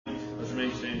Mr. May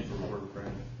stand for a word of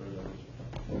prayer for those.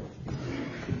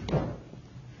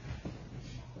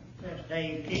 That's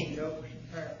Dave King, opens the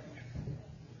prayer.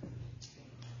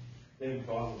 Heavenly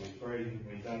Father, we praise you and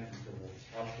we thank you for the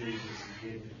opportunity that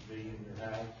you give us to be in your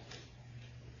house.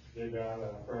 Dear God, I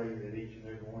pray that each and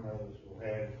every one of us will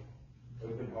have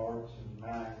open hearts and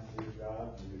minds, dear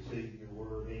God, to receive your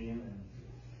word in and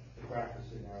to practice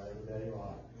in our everyday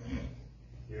life.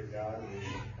 Dear God, we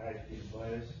ask you to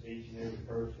bless each and every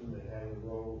person that has a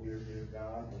role here, dear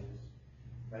God, that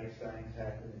makes things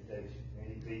happen. It takes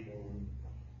many people and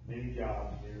many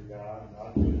jobs, dear God,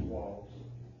 not just walks.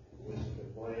 Just to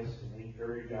bless and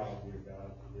encourage all, dear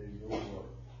God, to do your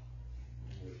work.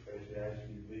 We especially ask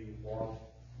you to be with Walt,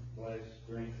 bless,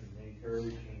 strengthen, and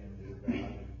encourage him, dear God,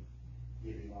 and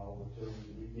give him all the tools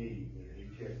that we need that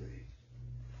he shepherds.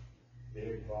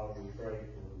 Dear Father, we pray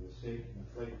for the sick and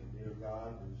afflicted, dear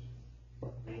God. There's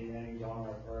many names on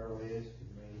our prayer list, and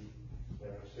many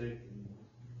that are sick and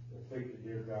afflicted,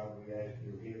 dear God. We ask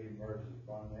your healing mercy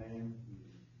upon them.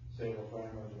 Several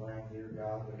families around, dear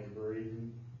God, that are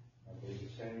bereaving. There's a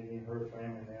Sandy and her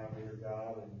family now, dear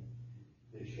God, and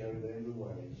just show them the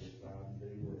way, dear God, and be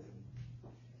with them.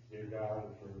 Dear God,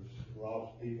 if there's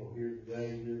lost people here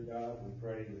today, dear God, we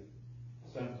pray that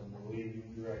something will lead you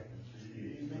directly to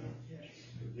you. Yes.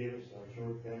 Forgive us our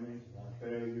shortcomings and our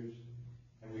failures,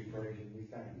 and we praise you and we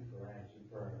thank you for answering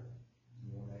prayer.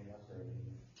 In your name I pray.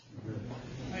 Amen.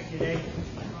 Thank you, Dave.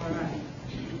 All right.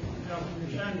 Now from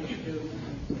the Sunday school,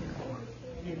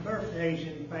 any birthdays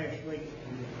in the past week?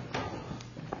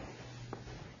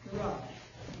 Rock.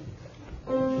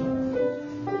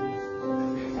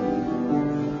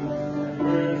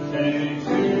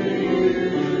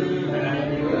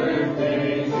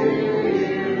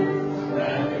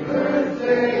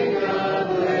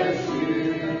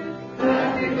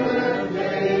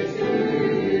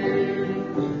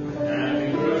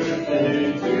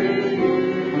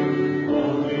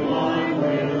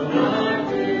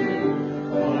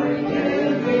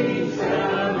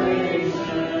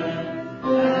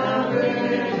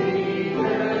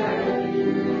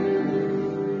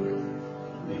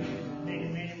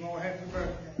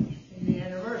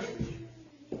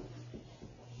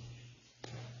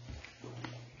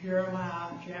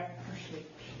 Jeremiah chapter 6.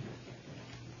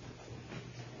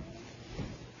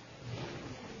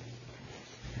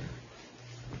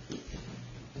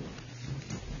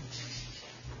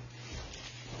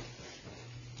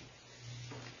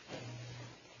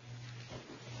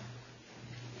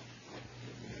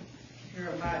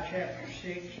 Jeremiah chapter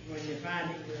 6, when you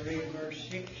find it, we'll read verse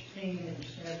 16 and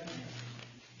 17.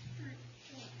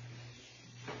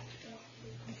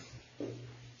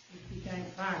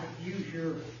 Can't find it, use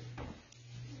your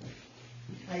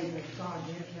table of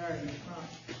contents there in the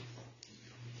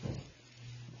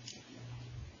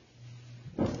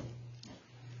front.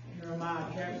 Jeremiah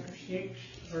chapter 6,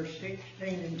 verse 16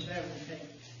 and 17.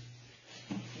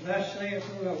 Thus saith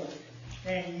the Lord,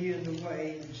 stand ye in the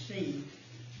way and see,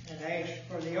 and ask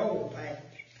for the old paths,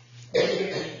 for it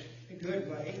is the good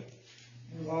way,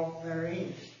 and walk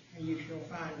therein, and you shall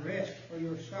find rest for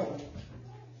your soul.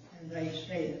 And they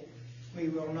said, we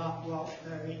will not walk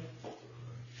therein.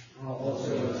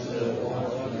 Also said,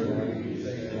 walk therein,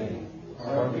 saying,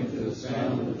 hearken to the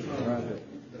sound of the trumpet.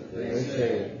 But they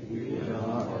said, we will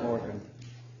not hearken.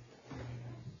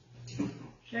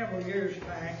 Several years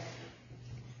back,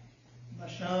 my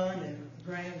son and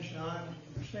grandson and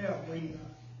myself, we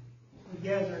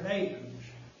gathered acres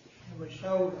and we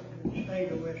sold them to the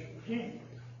state of West Virginia.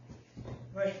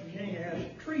 West Virginia has a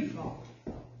tree farm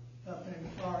up in the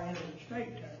far end of the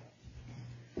state there.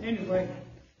 Anyway,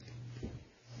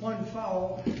 one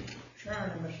fall,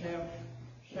 Sharon and myself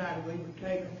decided we would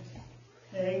take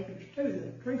the acres to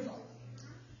the tree farm.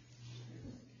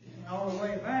 And on the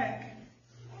way back,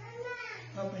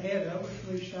 up ahead of us,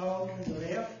 we saw to the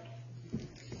left a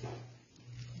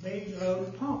big load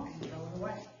of pumpkins on the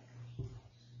way.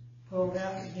 Pulled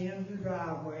out at the end of the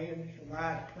driveway, and there's a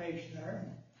wide place there.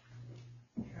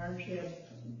 And Sharon said,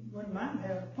 wouldn't mind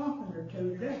having a pumpkin or two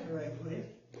to decorate with.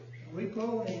 We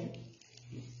pulled in,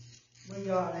 we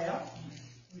got out, and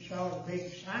we saw the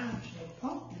big sign that said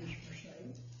pumpkins for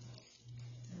sale.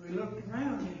 And we looked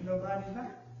around, there's nobody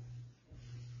there.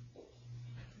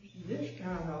 This is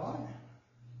kind of odd.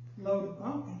 Load of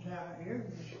pumpkins out here,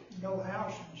 there's no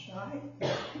house in sight,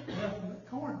 nothing but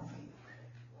cornfields.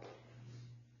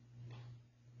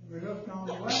 We looked on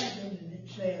the wagon and it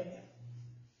said,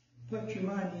 put your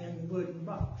money in the wooden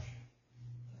box.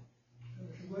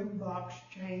 Wooden box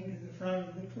chained to the front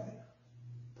of the trailer.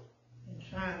 And the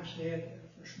sign said,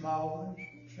 for small ones,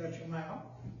 such amount,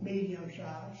 medium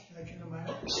size, such an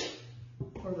amount,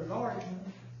 for the large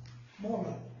more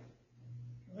money.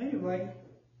 So anyway,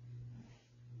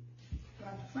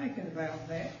 got to thinking about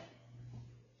that.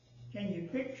 Can you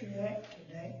picture that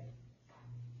today?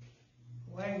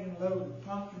 A wagon load of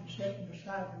pumpkins sitting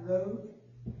beside the road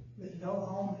with no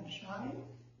home in sight?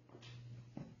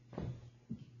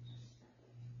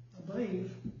 I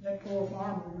believe that poor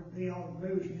farmer would be on the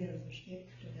bruised end of the stick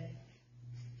today.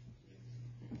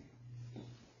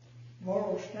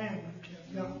 Moral standards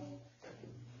have gone.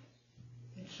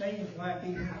 It seems like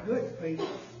even good people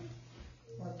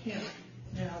are tempted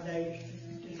nowadays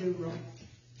to do wrong.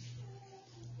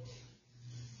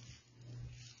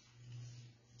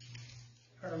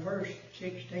 Our verse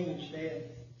 16 said,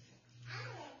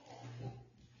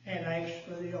 and ask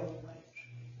for the old ways.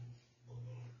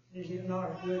 Is it not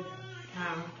a good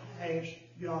time to ask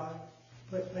God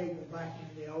to put people back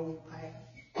in the old path?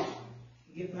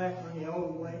 To get back on the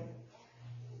old way?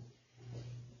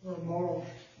 Where morals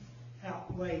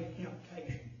outweigh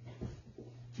temptation.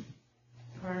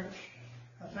 Parents,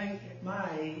 I think at my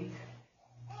age,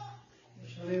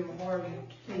 it's a little harder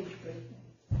to teach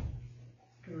people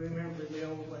to remember the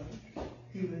old ways,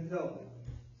 even though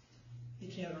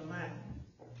it's in our mind.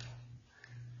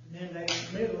 And then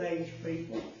there's middle-aged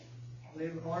people, a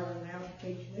little harder now to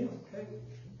teach them too.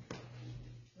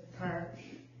 But parents,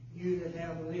 you that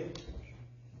have lived,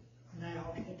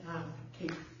 now's the time to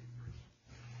teach.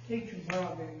 Teach them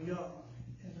while they're young,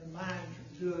 and their minds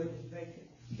are good, and they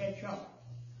can catch up.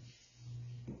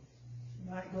 You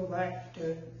might go back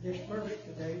to this verse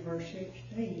today, verse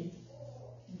 16,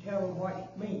 and tell them what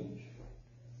it means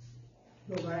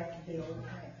to go back to the old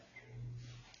path.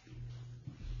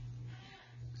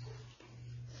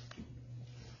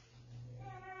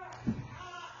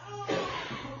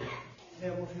 The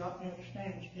devil's not going to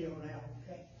stand still now,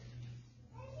 okay?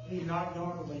 He's not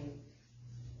going to win.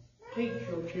 Teach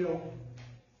your children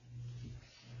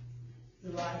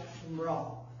the right from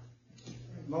wrong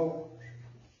and morals,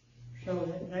 so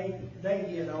that they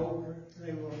get older,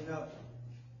 they will know.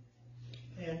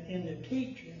 And in the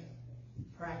teaching,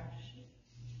 practice it.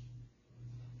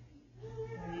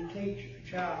 When you teach a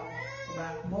child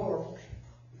about morals,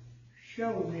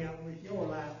 show them with your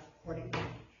life what it means.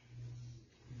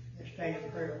 Let's stay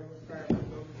in prayer with prayer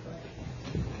and go to pray.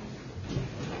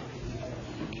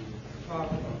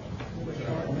 Father,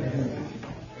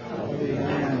 Hallowed be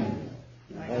thy name.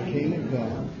 Thy kingdom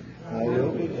come, thy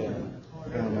will be done,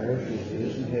 on earth as it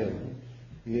is in heaven.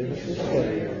 Give us this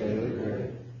day our daily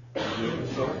bread. Forgive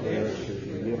us our debts as we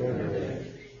forgive our debtors.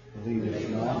 Lead us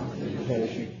not into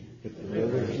temptation, but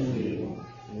deliver us from evil.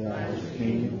 Thine is the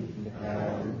kingdom, the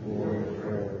power, and the glory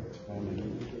forever.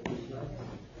 Amen.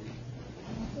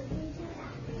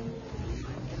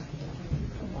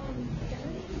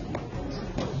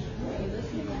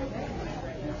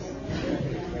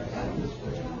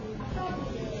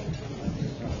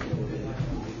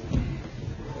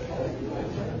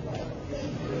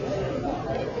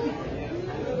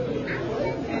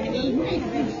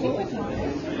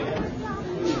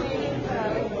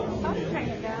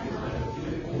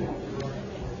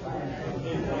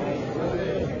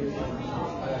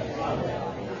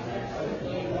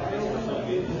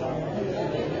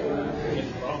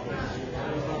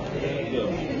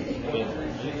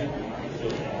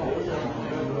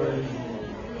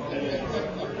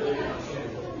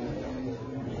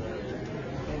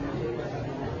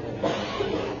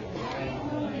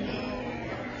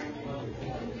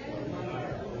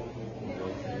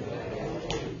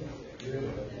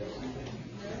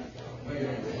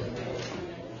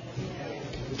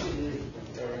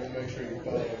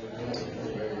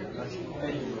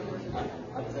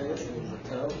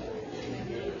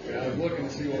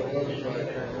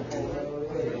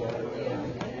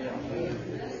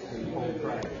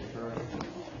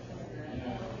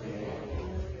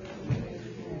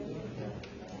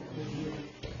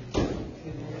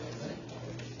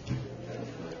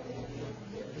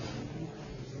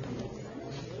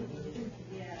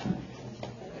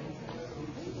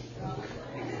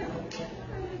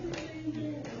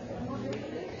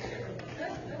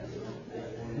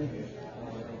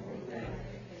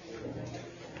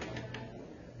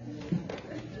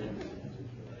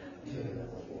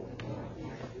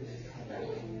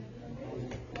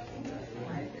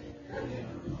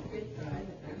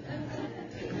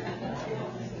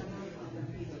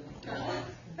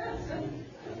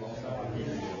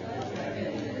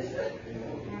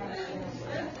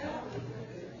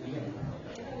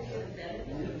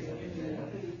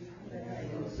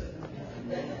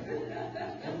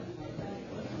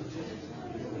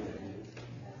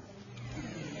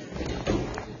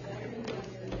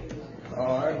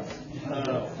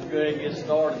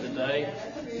 started today.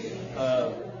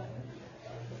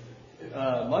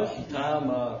 Most of the time,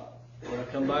 when I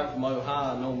come back from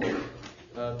Ohio, I normally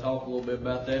talk a little bit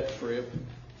about that trip.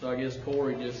 So I guess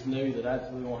Corey just knew that that's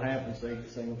what was going to happen, so he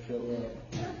just ain't going to show up.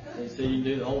 And he said you can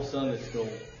do the whole Sunday school.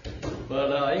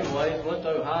 But anyway, went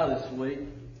to Ohio this week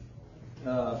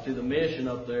to the mission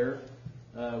up there.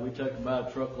 We took about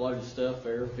a truckload of stuff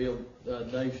there, filled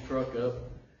Dave's truck up,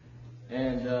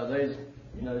 and they,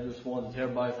 just wanted to tell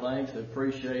everybody thanks. They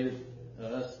appreciated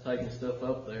us taking stuff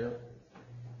up there.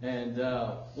 And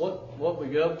what we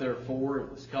go up there for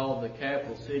is called the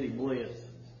Capital City Blitz.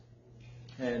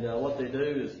 And what they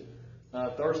do is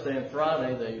Thursday and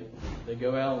Friday they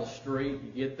go out on the street.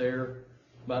 You get there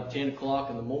about 10 o'clock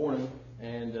in the morning,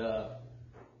 and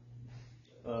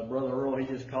Brother Earl, he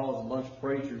just calls a bunch of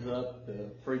preachers up to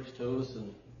preach to us,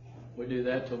 and we do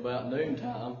that till about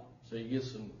noontime. So you get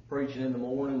some preaching in the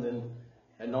morning, then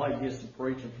at night you get some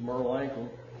preaching from Earl Ankrum.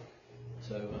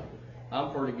 So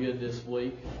I'm pretty good this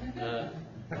week.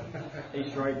 He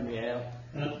straightened me out.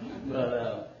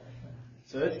 But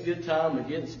so it's a good time to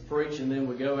get some preaching. Then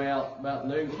we go out about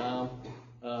noontime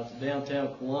to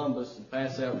downtown Columbus and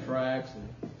pass out tracts,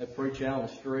 and they preach out on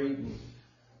the street and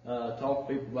talk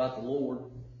to people about the Lord.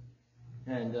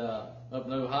 And up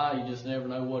in Ohio, you just never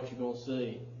know what you're going to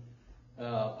see.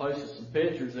 Posted some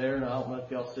pictures there, and I don't know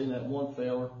if y'all seen that one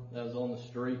fella that was on the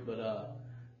street, but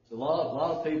there's a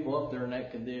lot of people up there in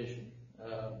that condition.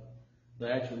 They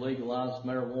actually legalized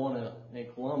marijuana in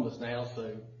Columbus now, so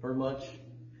you pretty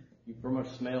much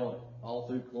smell it all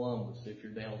through Columbus if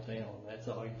you're downtown. That's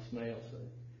all you smell. So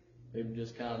people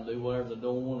just kind of do whatever they're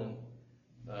doing, and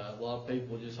a lot of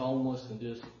people are just homeless and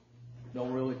just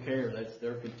don't really care.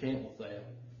 They're content with that.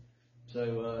 So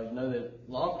that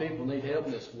a lot of people need help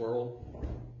in this world,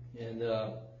 and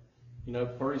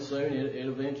pretty soon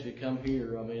it'll eventually come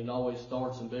here. I mean, it always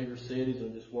starts in bigger cities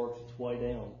and just works its way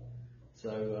down.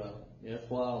 So that's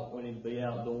why we need to be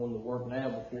out doing the work now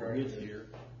before it gets here,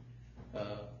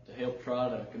 to help try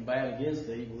to combat against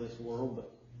the evil of this world.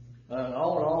 But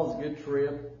all in all, it's a good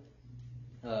trip.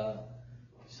 You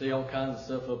see all kinds of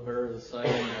stuff up there, as I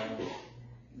say.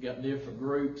 You got different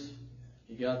groups.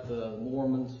 You got the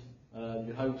Mormons,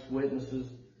 Jehovah's Witnesses.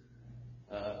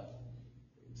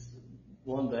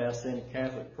 One day I seen a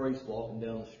Catholic priest walking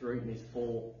down the street in his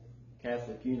full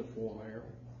Catholic uniform there.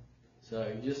 So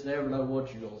you just never know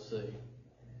what you're going to see.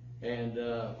 And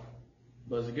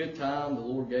but it was a good time. The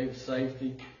Lord gave us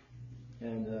safety.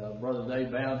 And Brother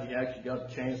Dave Bound, he actually got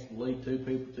the chance to lead 2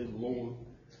 people to the Lord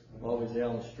while he was out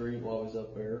on the street, while he was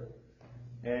up there.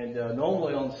 And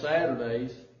normally on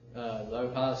Saturdays, the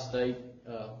Ohio State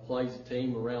plays a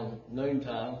team around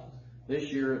noontime.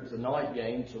 This year it was a night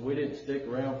game, so we didn't stick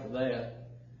around for that.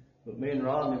 But me and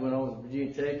Rodney went over to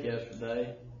Virginia Tech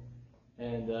yesterday,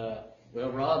 and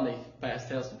Rodney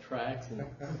passed out some tracks, and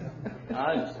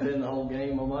I just spent the whole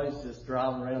game almost just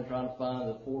driving around trying to find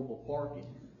affordable parking.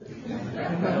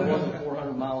 It wasn't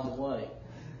 400 miles away.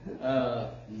 I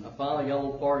finally got a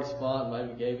little party spot, and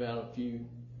maybe gave out a few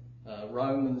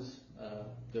Romans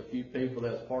to a few people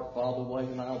that was parked farther away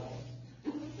than I was.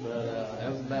 But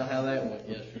that was about how that went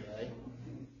yesterday.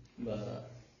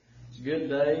 But it's a good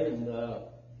day, and I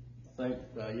think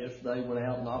yesterday went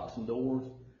out and knocked some doors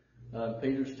in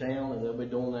Peterstown, and they'll be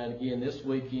doing that again this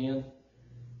weekend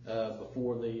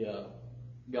before the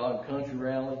God and Country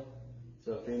Rally.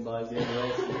 So if anybody's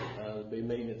interested, they'll be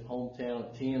meeting at the hometown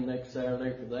at 10 next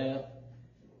Saturday for that.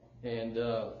 And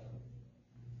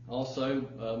also,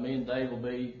 me and Dave will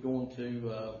be going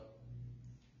to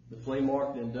the flea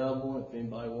market in Dublin. If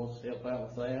anybody wants to help out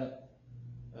with that,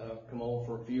 come on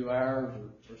for a few hours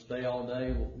or stay all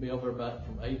day. We'll be over about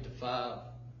from 8 to 5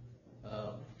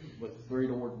 with a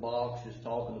 3-door box, just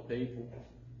talking to people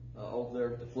over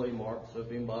there at the flea market. So if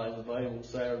anybody's available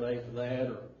Saturday for that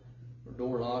or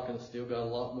door knocking, still got a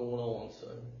lot going on. So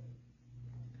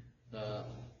I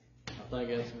think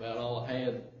that's about all I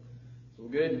had. So we're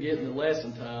good to get into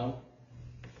lesson time.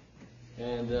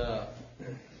 And a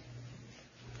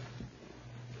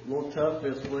little tough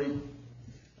this week.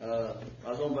 I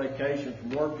was on vacation from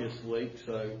work this week,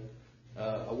 so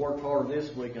I worked harder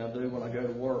this week than I do when I go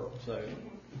to work. So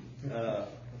I've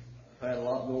had a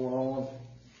lot going on.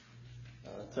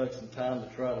 Took some time to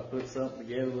try to put something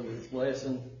together with this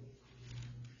lesson.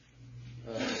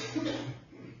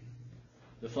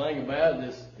 The thing about it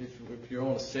is, if you're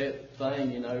on a set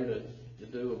thing, to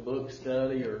do a book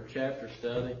study or a chapter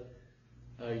study,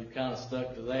 you're kind of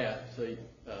stuck to that. So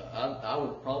I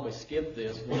would probably skip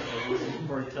this one because this is a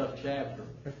pretty tough chapter.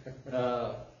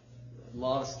 A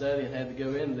lot of studying had to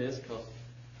go into this because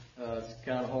it's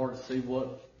kind of hard to see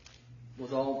what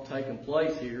was all taking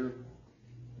place here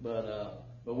But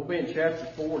we'll be in chapter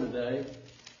 4 today.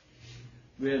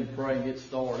 Go ahead and pray and get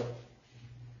started.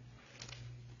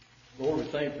 Lord, we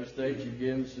thank you for this day that you've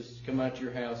given us just to come out to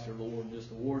your house, dear Lord, and just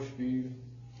to worship you.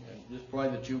 And just pray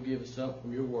that you'll give us something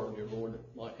from your word, dear Lord,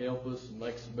 that might help us and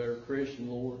make us a better Christian,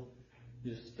 Lord.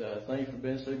 Just thank you for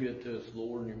being so good to us,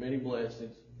 Lord, and your many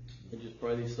blessings. And just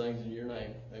pray these things in your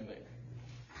name. Amen.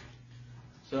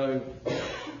 So,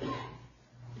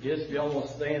 I guess if y'all want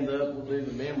to stand up, we'll do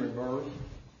the memory verse.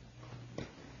 It's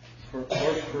for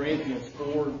 1 Corinthians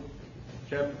 4,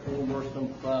 chapter 4, verse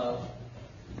number 5.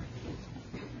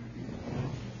 It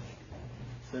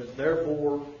says,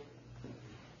 therefore,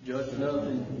 judge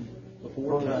nothing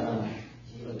before time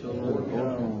until the Lord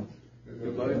comes,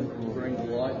 who both will bring the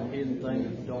light and hidden things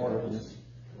of darkness,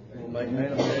 and will make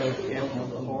manifest the counsel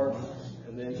of the heart,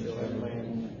 and then shall every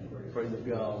man praise of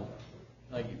God.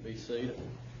 Thank you. Be seated.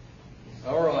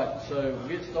 All right, so we'll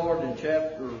get started in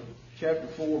chapter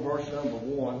 4, verse number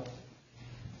 1.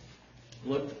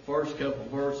 Look at the first couple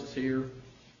of verses here. It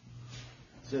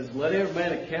says, let every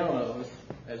man account of us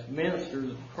as ministers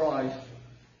of Christ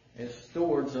and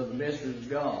stewards of the mysteries of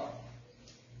God.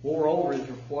 Moreover, it is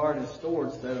required in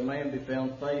stewards that a man be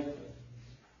found faithful.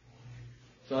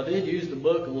 So I did use the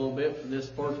book a little bit for this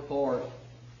first part.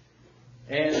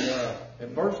 And at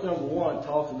verse number 1, it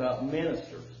talks about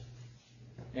ministers.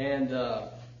 And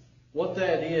what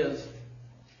that is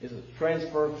a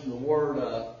transfer from the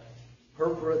word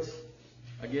perforates,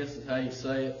 I guess is how you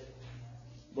say it.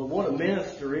 But what a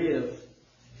minister is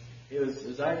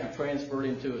actually transferred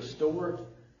into a steward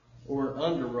or an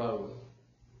under-rower.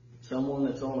 Someone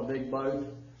that's on a big boat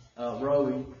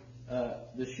rowing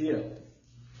the ship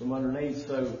from underneath.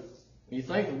 So when you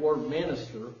think of the word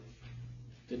minister,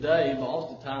 today,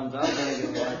 most of the times I think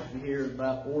of like you hear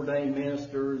about ordained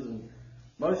ministers, and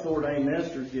most ordained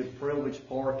ministers get privileged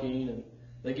parking and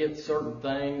they get certain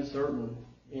things, certain,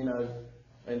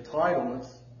 entitlements.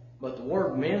 But the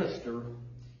word minister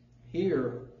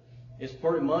here is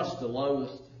pretty much the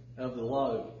lowest of the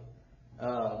low.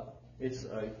 It's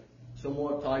a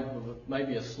somewhat type of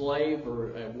maybe a slave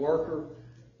or a worker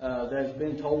that has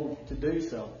been told to do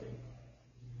something.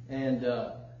 And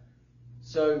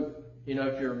so,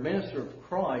 if you're a minister of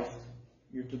Christ,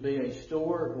 you're to be a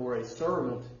steward or a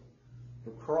servant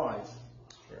for Christ.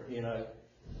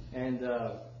 And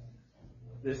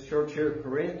this church here at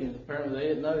Corinthians, apparently they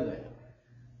didn't know that.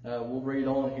 We'll read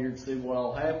on here and see what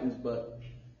all happens, but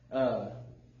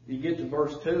you get to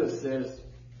verse 2, it says,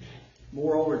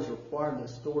 moreover, it's required that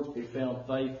stewards be found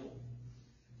faithful.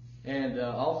 And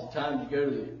oftentimes you go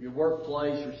to your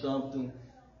workplace or something,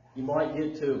 you might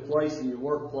get to a place in your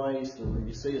workplace or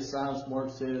you see a sign somewhere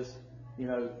that says,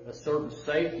 a certain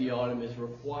safety item is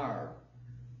required.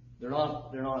 They're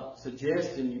not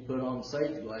suggesting you put on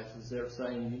safety glasses. They're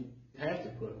saying you have to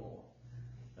put them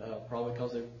on. Probably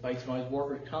because they're based on his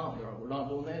workers' comp. We're not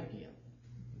doing that again.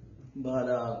 But,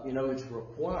 it's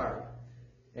required.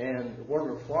 And the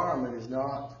word requirement is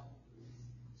not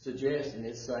suggesting,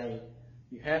 it's saying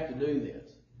you have to do this.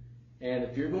 And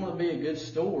if you're going to be a good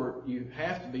steward, you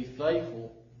have to be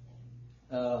faithful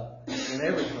in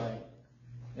everything.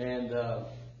 And,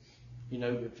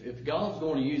 if God's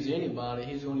going to use anybody,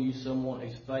 He's going to use someone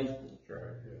who's faithful.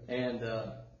 And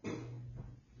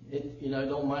it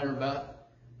don't matter about,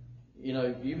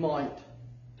 you might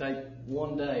take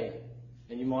one day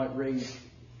and you might read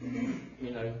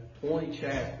 20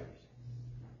 chapters.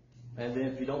 And then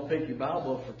if you don't pick your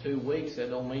Bible up for 2 weeks, that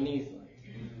don't mean anything.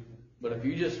 But if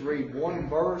you just read one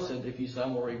verse, and if you say,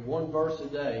 I'm going to read one verse a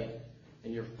day,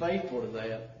 and you're faithful to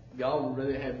that, God would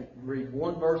rather have you read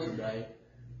one verse a day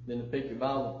than to pick your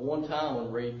Bible up one time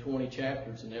and read 20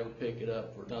 chapters and never pick it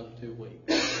up for another 2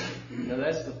 weeks. Now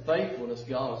that's the faithfulness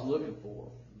God is looking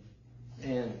for.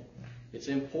 And it's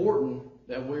important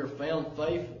that we are found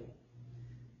faithful.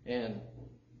 And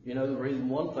the reason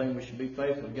one thing we should be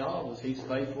faithful to God is He's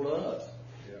faithful to us.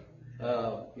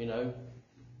 Yeah.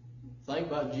 Think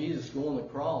about Jesus going to the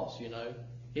cross,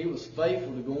 He was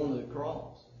faithful to going to the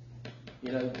cross.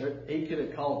 He could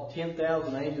have called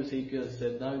 10,000 angels. He could have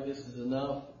said, no, this is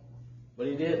enough. But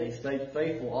He didn't. He stayed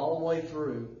faithful all the way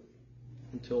through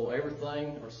until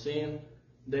everything, our sin,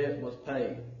 debt was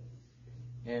paid.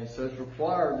 And so it's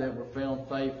required that we're found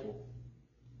faithful.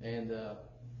 And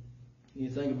you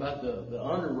think about the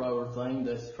under-rower thing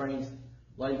that's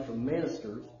translated from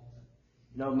ministers.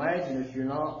 Imagine if you're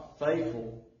not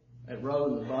faithful at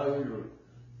rowing the boat, or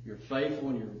you're faithful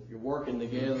and you're working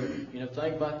together.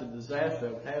 Think about the disaster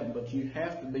that would happen. But you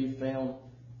have to be found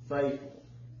faithful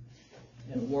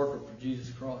and a worker for Jesus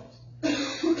Christ.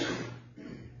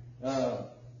 And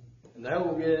now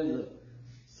we'll get into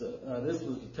So, this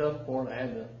was the tough part. I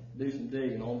had to do some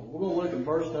digging on. But we're going to look at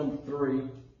verse number 3.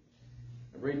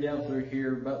 And read down through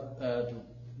here about to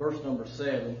verse number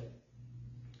 7.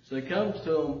 So he comes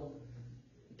to them,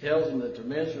 tells them that they're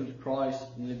ministers of Christ,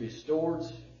 they need to be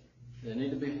stewards, they need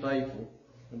to be faithful.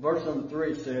 In verse number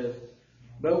 3 it says,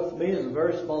 "But with me is a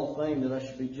very small thing that I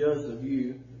should be judged of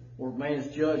you, or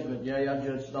man's judgment, yea, I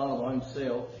judge not of my own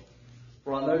self.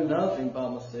 For I know nothing by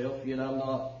myself, yet I'm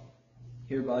not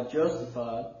hereby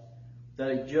justified.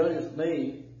 That he judgeth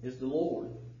me is the Lord.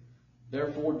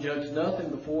 Therefore judge nothing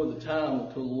before the time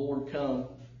until the Lord come,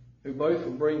 who both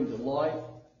will bring to light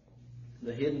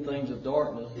the hidden things of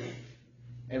darkness,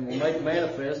 and will make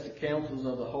manifest the counsels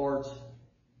of the hearts,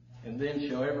 and then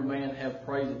shall every man have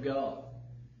praise of God.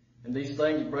 And these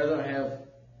things, brethren, I have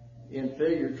in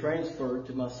figure transferred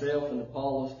to myself and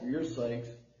Apollos for your sakes,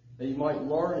 that you might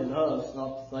learn in us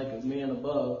not to think of men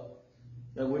above,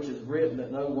 that which is written,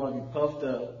 that no one be puffed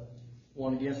up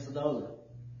one against another.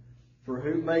 For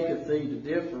who maketh thee to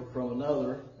differ from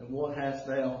another, and what hast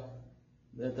thou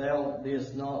that thou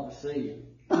didst not receive?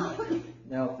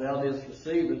 Now if thou didst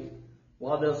receive it,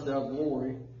 why dost thou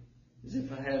glory as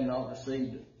if I had not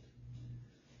received it?"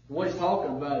 What he's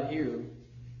talking about here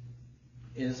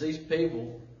is these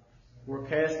people were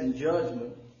casting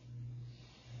judgment,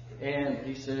 and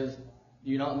he says,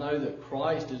 "Do you not know that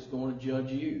Christ is going to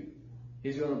judge you?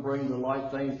 He's going to bring the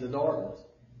light things to darkness."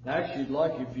 Now, actually,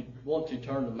 if you want to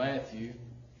turn to Matthew,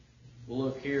 we'll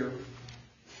look here,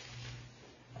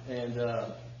 and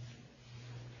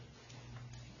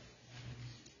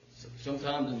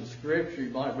sometimes in the scripture you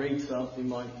might read something, you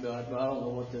might be like, "Well, I don't know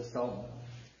what that's talking about."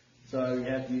 So you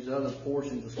have to use other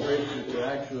portions of scripture to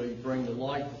actually bring to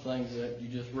light the things that you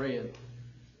just read.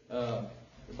 The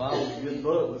Bible's a good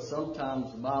book, but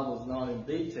sometimes the Bible is not in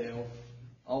detail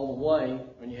all the way,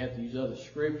 and you have to use other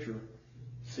scripture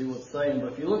to see what's saying.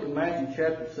 But if you look at Matthew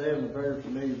chapter 7, a very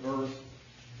familiar verse,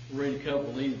 we'll read a couple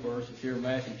of these verses here.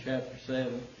 Matthew chapter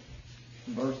 7,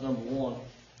 verse number 1.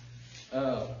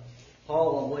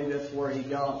 Paul, I believe that's where he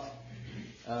got,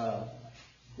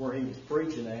 where he was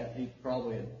preaching at. He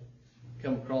probably had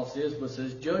come across this, but it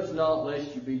says, "Judge not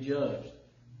lest you be judged.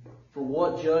 For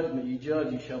what judgment you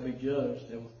judge, you shall be judged.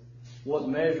 And what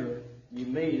measure you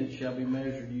mete, it shall be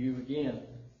measured to you again.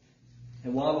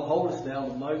 And why beholdest thou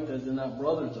the mote that is in thy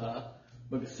brother's eye,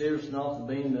 but considerest not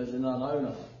the beam that is in thine own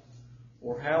eye?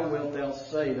 Or how wilt thou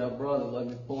say to thy brother, Let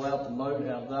me pull out the mote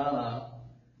out of thine eye,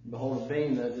 and behold a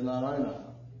beam that is in thine own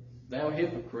eye? Thou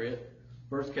hypocrite,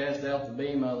 first cast out the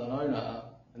beam out of thine own eye,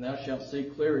 and thou shalt see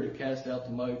clearly to cast out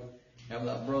the mote out of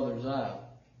thy brother's eye."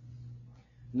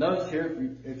 Notice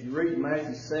here, if you read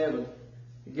Matthew 7,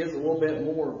 it gives a little bit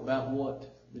more about what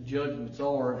the judgments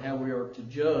are and how we are to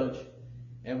judge.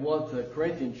 And what the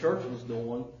Corinthian church was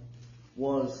doing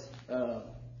was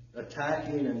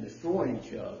attacking and destroying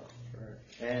each other.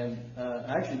 And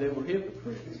actually they were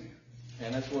hypocrites.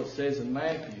 And that's what it says in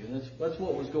Matthew. And that's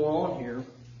what was going on here.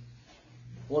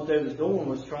 What they was doing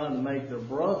was trying to make their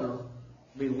brother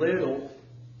belittle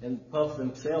and puff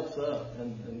themselves up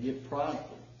and get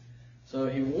prideful. So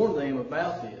he warned them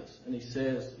about this. And he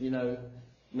says,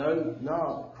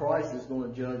 no, Christ is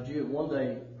going to judge you. One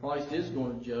day Christ is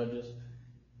going to judge us.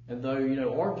 And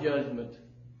though, our judgment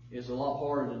is a lot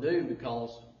harder to do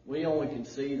because we only can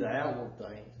see the outward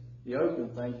things, the open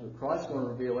things, but Christ's going to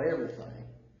reveal everything.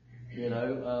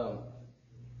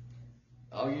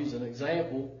 I'll use an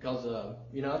example because,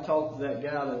 I talked to that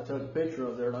guy that I took a picture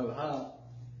of there in Ohio.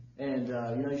 And,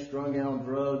 he's strung out on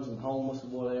drugs and homeless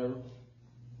and whatever.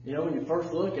 When you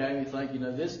first look at him, you think,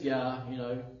 this guy,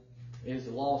 is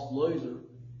a lost loser.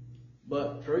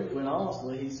 But truthfully and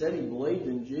honestly, he said he believed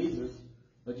in Jesus,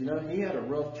 but he had a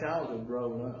rough childhood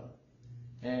growing up.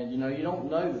 And, you don't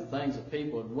know the things that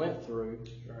people had went through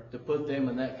to put them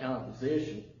in that kind of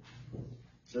position.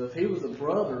 So if he was a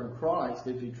brother in Christ,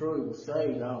 if he truly was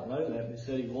saved, I don't know that, but he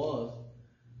said he was.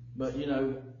 But,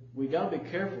 we got to be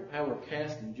careful how we're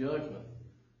casting judgment,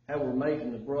 how we're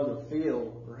making the brother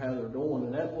feel or how they're doing.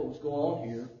 And that's what was going on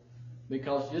here.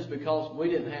 Just because we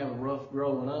didn't have a rough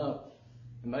growing up,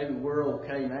 and maybe we're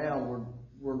okay now,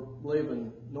 we're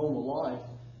living normal life,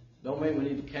 don't mean we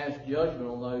need to cast judgment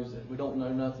on those that we don't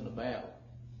know nothing about.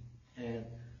 And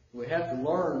we have to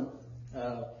learn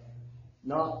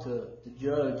not to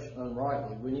judge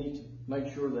unrightly. We need to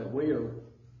make sure that we are,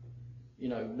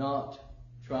 not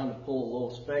trying to pull a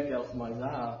little speck out somebody's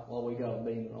eye while we got a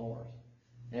beam in ours.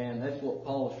 And that's what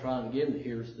Paul is trying to get into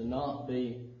here, is to not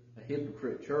be a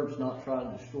hypocrite church, not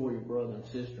trying to destroy your brother and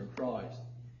sister in Christ.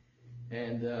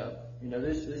 And,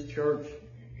 this church,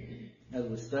 as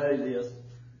we study this,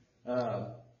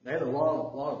 they had a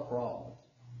lot of problems.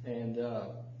 And,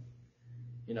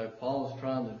 Paul is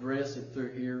trying to address it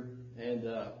through here. And,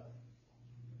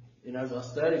 as I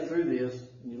study through this,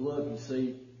 and you look, you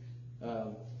see,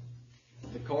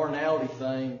 the carnality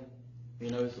thing,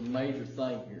 is a major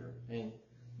thing here. And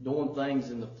doing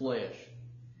things in the flesh.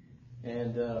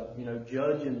 And,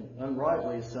 judging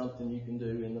unrightly is something you can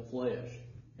do in the flesh.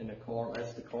 And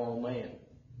that's the carnal man.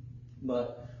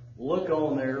 But look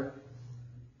on there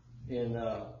in,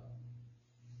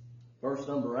 verse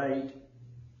number 8.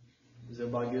 Does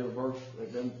everybody get a verse?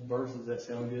 Them verses that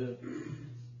sound good?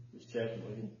 Just checking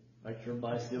with you. Make sure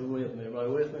everybody's still with me.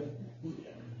 Everybody with me?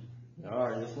 All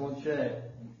right, just want to check.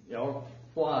 Y'all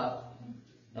quiet.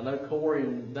 I know Corey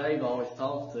and Dave always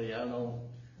talk to you. I don't know.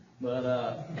 But,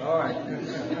 all right.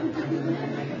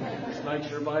 Just make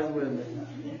sure everybody's with me.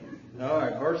 All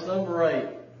right, verse number 8.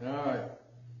 All right.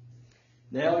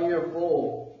 Now you're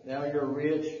full. Now you're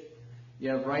rich.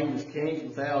 You have reigned as kings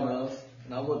without us.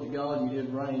 And I would to God you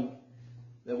did reign,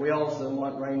 that we also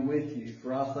might reign with you.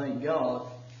 For I thank God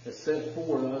that set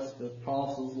forth us the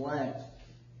apostles' last.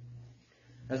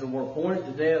 As it were appointed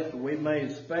to death, for we made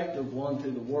a spectacle of one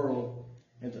to the world,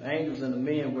 and to angels and to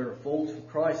men. We are fools for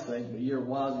Christ's sake, but ye are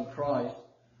wise in Christ.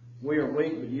 We are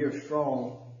weak, but ye are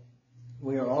strong.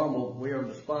 We are humble, we are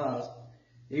despised.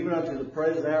 Even unto the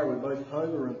present hour we both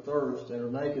hunger and thirst, and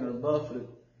are naked and are buffeted,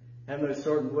 have no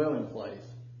certain dwelling place.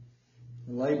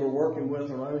 And labor working with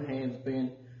our own hands,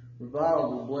 being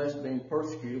reviled, blessed, being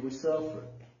persecuted, we suffer.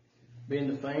 Being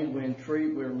defamed, we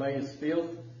entreat, we are made as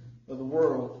filth of the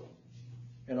world,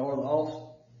 and are the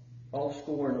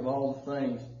offscouring of all the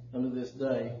things unto this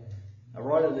day. I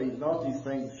write of these, not these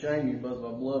things to shame you, but my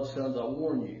beloved sons, I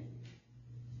warn you.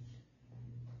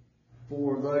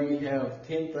 For though ye have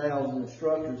 10,000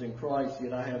 instructors in Christ,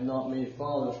 yet I have not many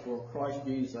fathers, for Christ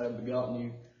Jesus I have begotten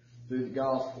you through the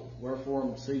gospel. Wherefore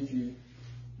I beseech you,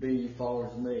 be ye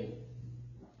followers of me.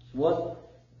 What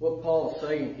Paul is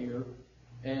saying here,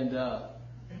 and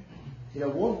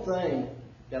one thing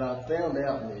that I found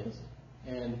out in this,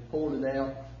 and pointed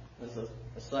out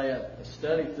as I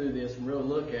studied through this and really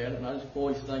look at it, and I just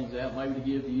pull these things out, maybe to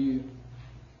give to you.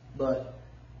 But,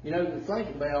 to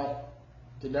think about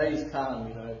today's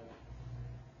time,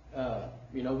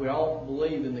 we all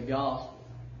believe in the gospel.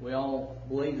 We all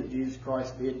believe that Jesus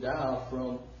Christ did die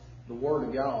from the Word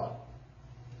of God.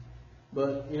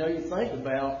 But, you think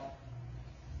about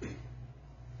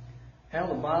how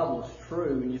the Bible is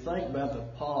true, and you think about the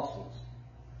apostles.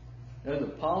 The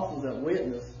apostles that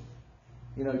witnessed,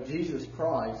 Jesus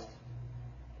Christ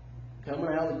coming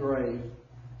out of the grave,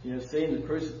 seeing the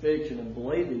crucifixion and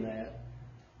believing that,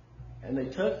 and they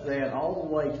took that all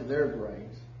the way to their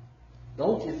graves.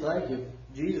 Don't you think if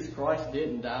Jesus Christ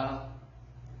didn't die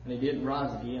and He didn't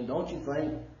rise again, don't you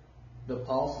think the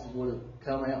apostles would have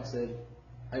come out and said,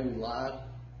 hey, we lied?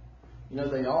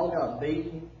 They all got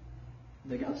beaten.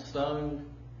 They got stoned.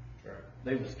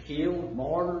 They was killed,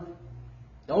 martyred.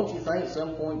 Don't you think at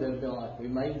some point they'd be like, we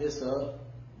made this up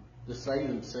to save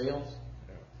themselves?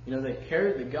 They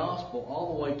carried the gospel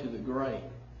all the way to the grave.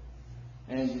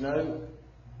 And,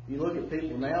 you look at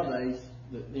people nowadays,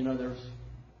 there's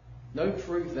no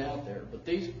truth out there. But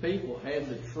these people had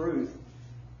the truth,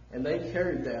 and they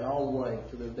carried that all the way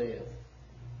to their death.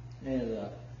 And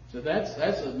so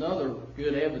that's another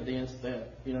good evidence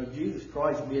that, Jesus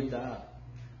Christ did die.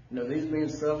 These men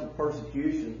suffered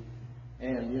persecution,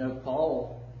 and,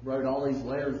 Paul wrote all these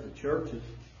letters to churches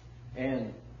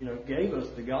and, gave us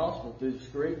the gospel through the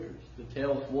scriptures to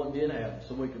tell us what did happen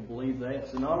so we can believe that.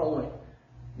 So not only,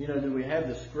 do we have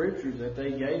the scriptures that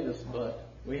they gave us, but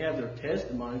we have their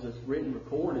testimonies that's written,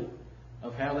 recorded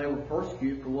of how they were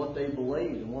persecuted for what they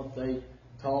believed and what they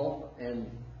taught and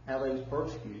how they was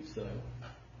persecuted. So,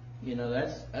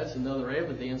 that's another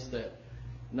evidence that,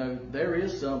 there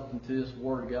is something to this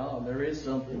Word of God. There is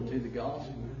something to the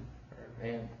gospel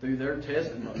and through their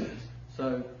testimonies.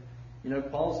 So,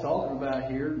 Paul's talking about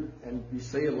here, and you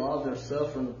see a lot of their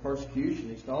suffering and persecution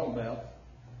he's talking about.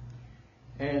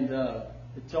 And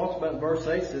it talks about verse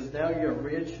 8, says, now you are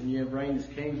rich, and you have reigned as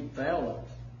kings without us.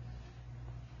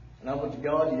 And I would to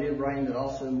God you did reign, that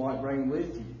also might reign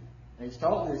with you. And he's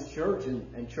talking to this church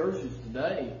and churches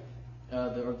today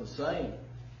that are the same.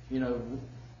 We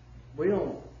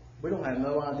don't have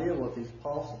no idea what these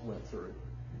apostles went through.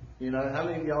 How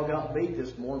many of y'all got beat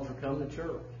this morning for coming to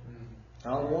church?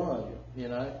 Not one of you,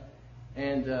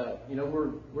 And,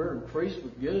 we're increased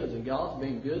with goods, and God's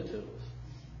been good to us.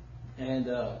 And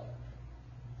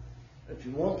if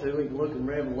you want to, we can look in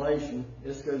Revelation.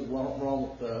 This goes wrong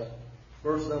with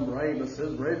verse number 8, but it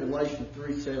says Revelation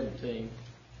 3:17.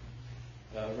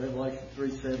 Revelation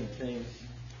 3:17.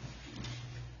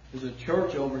 There's a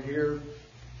church over here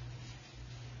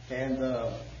And,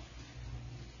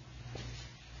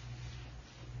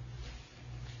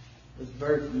 it's a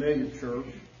very familiar church.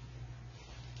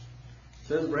 It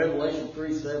says Revelation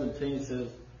 3:17 says,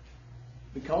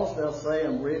 because thou say,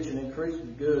 I'm rich and increase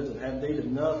with goods and have need of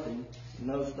nothing, and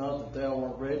knowest not that thou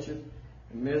art wretched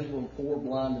and miserable and poor,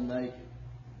 blind and naked.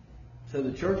 So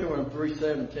the church over in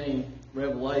 3:17,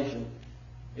 Revelation,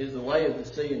 is the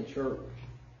Laodicean church.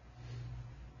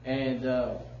 And,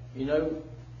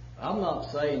 I'm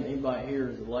not saying anybody here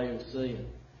is a Laodicean.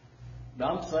 But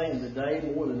I'm saying today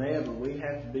more than ever, we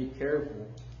have to be careful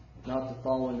not to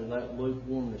fall into that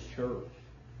lukewarmness church.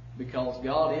 Because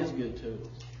God is good to us.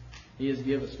 He has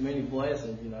given us many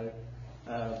blessings, and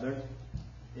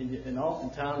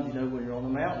oftentimes, when you're on the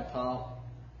mountaintop,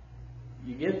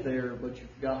 you get there, but you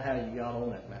forgot how you got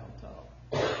on that mountaintop.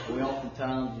 We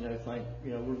oftentimes, think,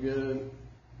 we're good,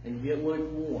 and you get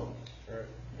lukewarm. Right.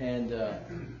 And,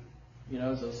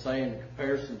 as I was saying, in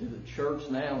comparison to the church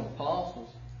now and the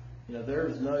apostles,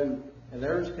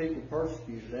 there's people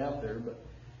persecuted out there, but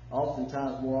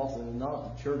oftentimes, more often than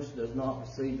not, the church does not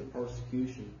receive the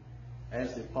persecution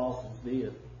as the apostles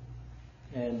did.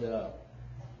 And, the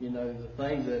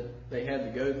things that they had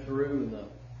to go through,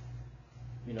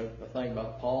 and the thing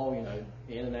about Paul,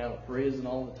 in and out of prison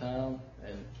all the time,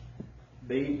 and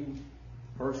beaten,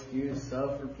 persecuted,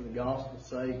 suffered for the gospel's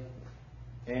sake.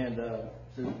 And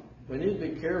so we need to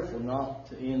be careful not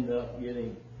to end up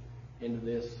getting into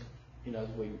this,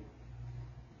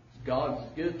 God's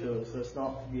good to us. Let's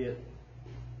not forget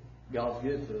God's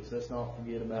good to us. Let's not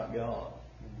forget about God.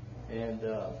 And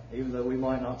even though we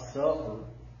might not suffer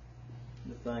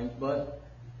the things, but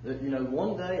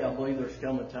one day I believe there's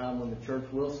come a time when the church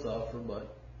will suffer, but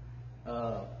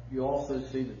you also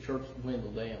see the church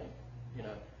dwindle down.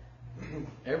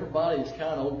 Everybody's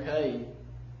kind of okay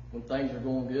when things are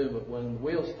going good, but when the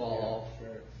wheels fall off,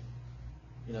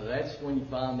 that's when you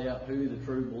find out who the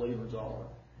true believers are.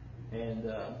 And,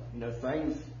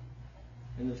 things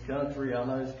in this country, I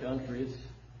know this country, it's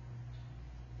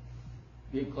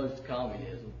getting close to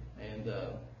communism. And,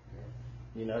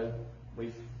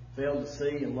 we've failed to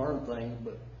see and learn things,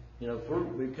 but, if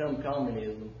we become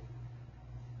communism,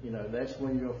 that's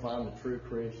when you're going to find the true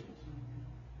Christians,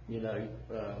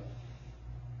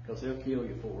 because they'll kill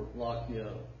you for it, lock you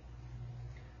up.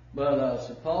 But,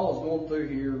 so Paul's going through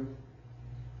here,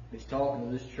 he's talking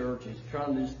to this church, he's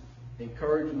trying to just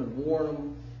encourage them and warn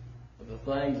them of the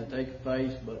things that they could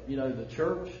face. But, the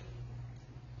church,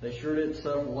 they sure didn't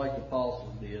suffer like the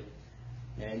apostles did.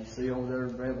 And you see over there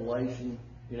in Revelation,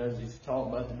 as he's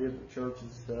talking about the different churches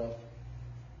and stuff,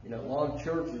 a lot of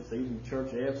churches, even the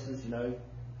church of Ephesus, doing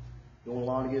a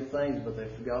lot of good things, but they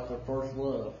forgot their first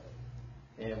love.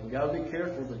 And we got to be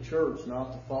careful as a church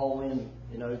not to fall in,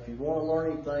 if you want to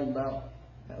learn anything about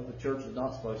how the church is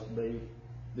not supposed to be,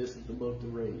 this is the book to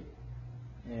read.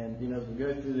 And, as we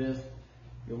go through this,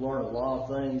 you'll learn a lot of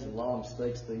things, a lot of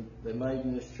mistakes they made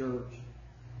in this church.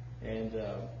 And,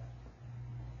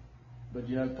 but,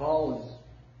 Paul is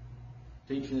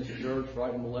teaching this church,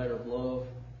 writing them a letter of love.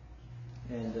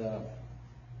 And,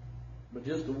 but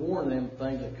just to warn them of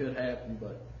things that could happen,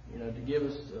 but, to give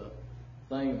us a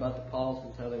thing about the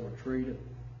apostles, how they were treated.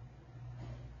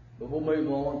 But we'll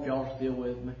move on if y'all are still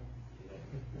with me.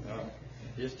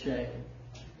 Just checking.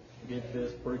 Get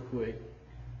this pretty quick.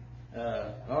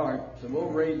 Alright, so we'll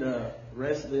read the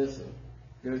rest of this and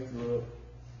go through it.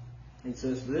 He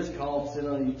says, for this cause send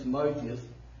unto you Timotheus,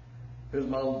 who is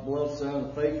my beloved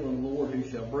son, faithful in the Lord, who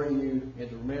shall bring you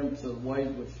into remembrance of the ways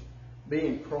which be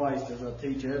in Christ, as I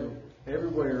teach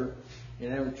everywhere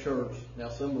in every church. Now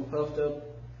some are puffed up,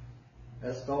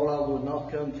 as thought I would not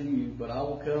come to you, but I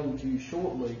will come to you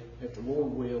shortly, if the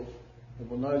Lord will, and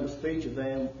will know the speech of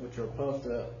them which are puffed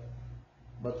up,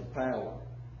 but the power.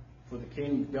 For the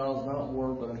kingdom of God is not in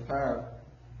word, but in power.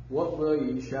 What will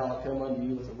ye? Shall I come unto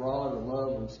you with a rod of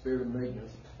love and spirit of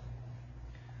meekness?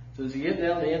 So as you get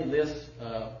down to the end of this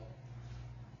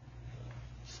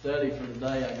study for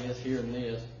today, I guess, here in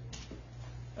this,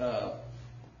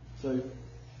 so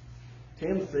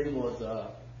Timothy was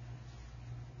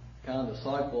kind of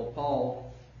disciple of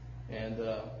Paul, and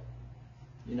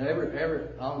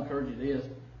I'll encourage you this,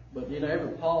 but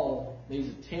every Paul needs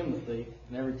a Timothy,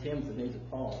 and every Timothy needs a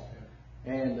Paul.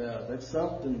 And that's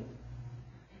something,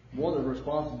 one of the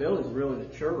responsibilities of really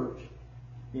the church,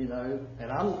 and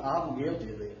I'm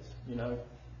guilty of this,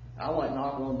 I like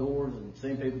knocking on doors and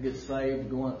seeing people get saved and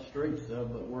going out the street and stuff,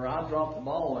 but where I drop the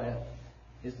ball at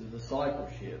is the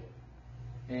discipleship.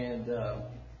 And, that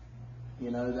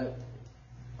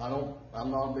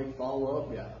I'm not a big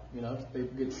follow-up guy. If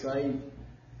people get saved,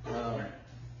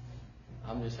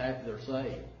 I'm just happy they're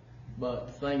saved. But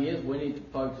the thing is, we need to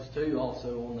focus too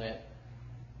also on that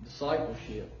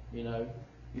discipleship. You know,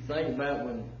 you think about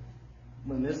when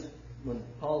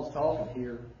Paul's talking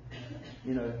here,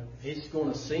 you know, he's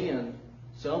going to send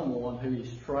someone who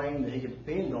he's trained that he can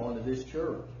depend on to this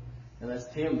church, and that's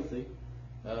Timothy.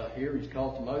 Here he's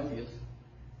called Timotheus.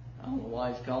 I don't know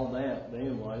why he's called that, but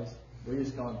anyways, we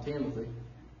just call him Timothy.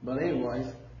 But anyways,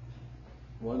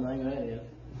 one thing that is.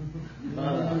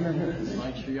 Just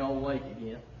make sure y'all awake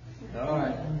again. All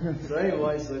right. So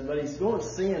anyway, but he's going to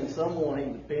send someone he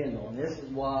can depend on. This is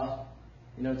why,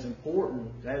 you know, it's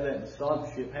important to have that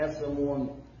discipleship, have someone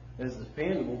that's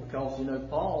dependable, because, you know,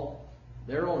 Paul,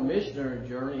 they're on a missionary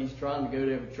journey. He's trying to go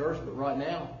to every church, but right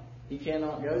now he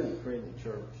cannot go to the Corinthian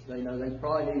church. They know they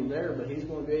probably need him there, but he's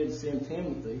going to be able to send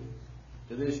Timothy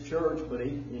to this church. But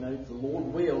he, you know, if the Lord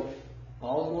will,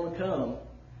 Paul's going to come,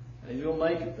 and he's going to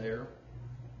make it there.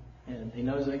 And he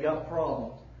knows they got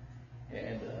problems.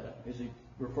 And as he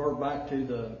referred back to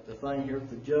the thing here with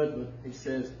the judgment, he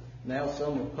says, now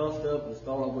some are puffed up and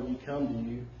thought of would you come to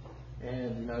you.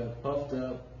 And, you know, puffed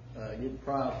up, get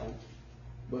prideful.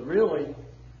 But really,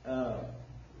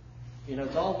 you know,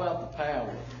 it's all about the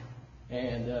power.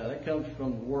 And that comes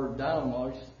from the word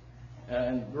dynamos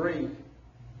in Greek.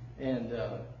 And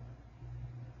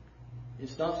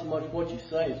it's not so much what you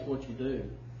say, it's what you do.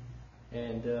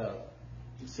 And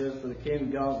it says, for the kingdom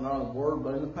of God is not in the word,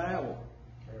 but in the power.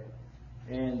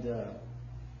 And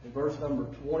in verse number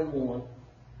 21,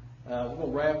 we're going to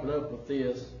wrap it up with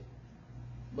this.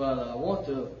 But I want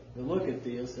to look at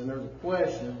this, and there's a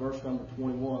question in verse number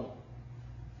 21.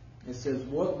 It says,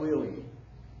 what will you?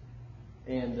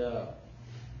 And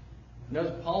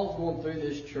notice Paul's going through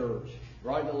this church,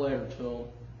 writing a letter to them,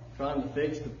 trying to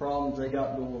fix the problems they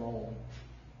got going on.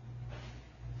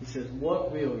 He says,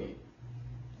 what will you?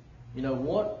 You know,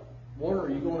 what are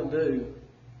you going to do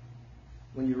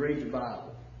when you read your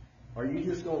Bible? Are you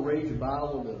just going to read your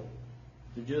Bible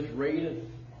to just read it?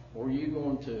 Or are you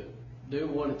going to do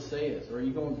what it says? Or are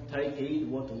you going to take heed to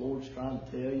what the Lord's trying to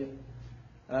tell you?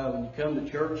 When you come to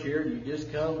church here, you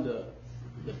just come to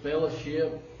the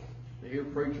fellowship, to hear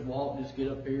preacher walk, just get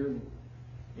up here and,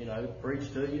 you know,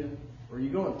 preach to you? Or are you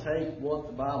going to take what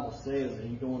the Bible says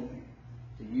and you're going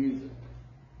to use it?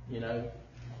 You know,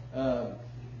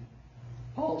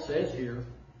 Paul says here,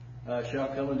 shall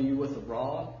come unto you with a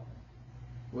rod,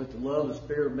 with the love of the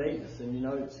spirit of meekness. And, you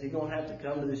know, is he going to have to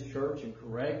come to this church and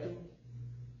correct them?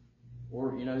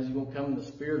 Or, you know, is he going to come in the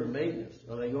spirit of meekness?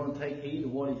 Are they going to take heed to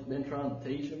what he's been trying to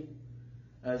teach them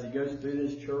as he goes through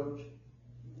this church?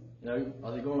 You know,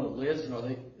 are they going to listen?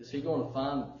 Is he going to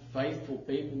find faithful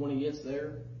people when he gets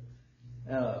there?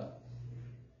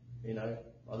 You know,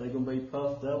 are they going to be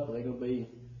puffed up? Are they going to be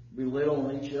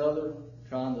belittling each other,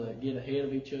 trying to get ahead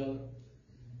of each other?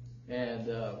 And,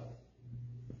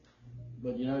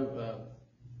 but you know,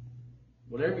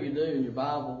 whatever you do in your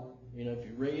Bible, you know, if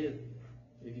you read it,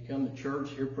 if you come to church,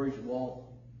 hear preacher walk,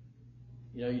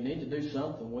 you know, you need to do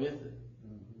something with it.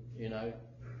 You know,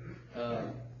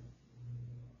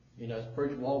 as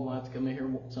preacher walk, we'll have to come in here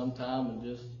sometime and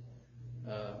just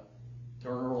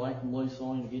turn Earl Ankrum loose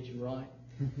on you to get you right.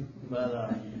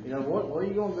 But you know, what are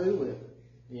you going to do with it?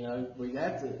 You know, we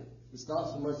have to. It's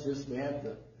not so much just we have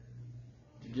to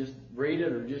just read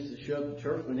it or just to show up at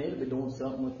church. We need to be doing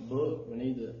something with the book. We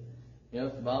need to, you know,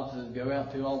 if the Bible says go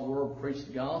out to all the world and preach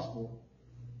the gospel,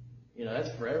 you know, that's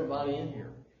for everybody in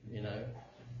here. You know,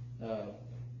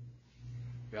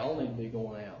 we all need to be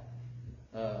going out.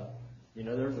 You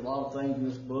know, there's a lot of things in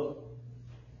this book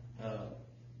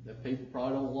that people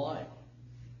probably don't like.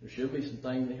 There should be some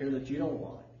things in here that you don't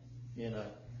like, you know,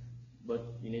 but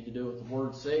you need to do what the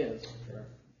Word says.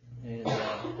 And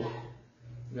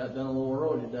we got done a little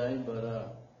early today, but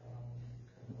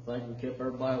I think we kept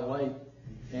everybody awake.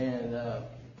 And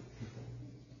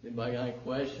anybody got any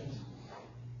questions?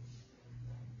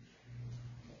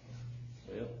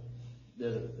 Well,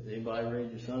 did anybody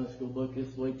read your Sunday school book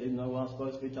this week? Didn't know what I'm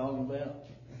supposed to be talking about?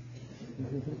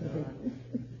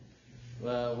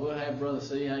 Well, we'll have Brother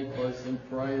C.A. close in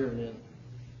prayer, and then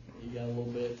you got a little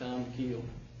bit of time to kill.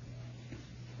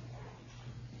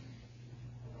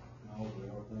 Now we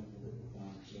are thankful that we find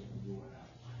ourselves in your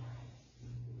house.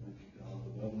 Thank you, God,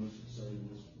 for loving us and saving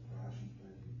us for the price you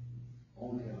paid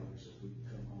on Calvary so we can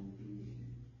come home to you.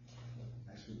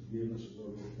 Ask for forgiveness of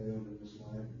where we failed in this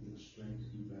life and give us strength to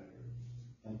do better.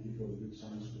 Thank you for the good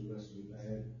Sunday school lesson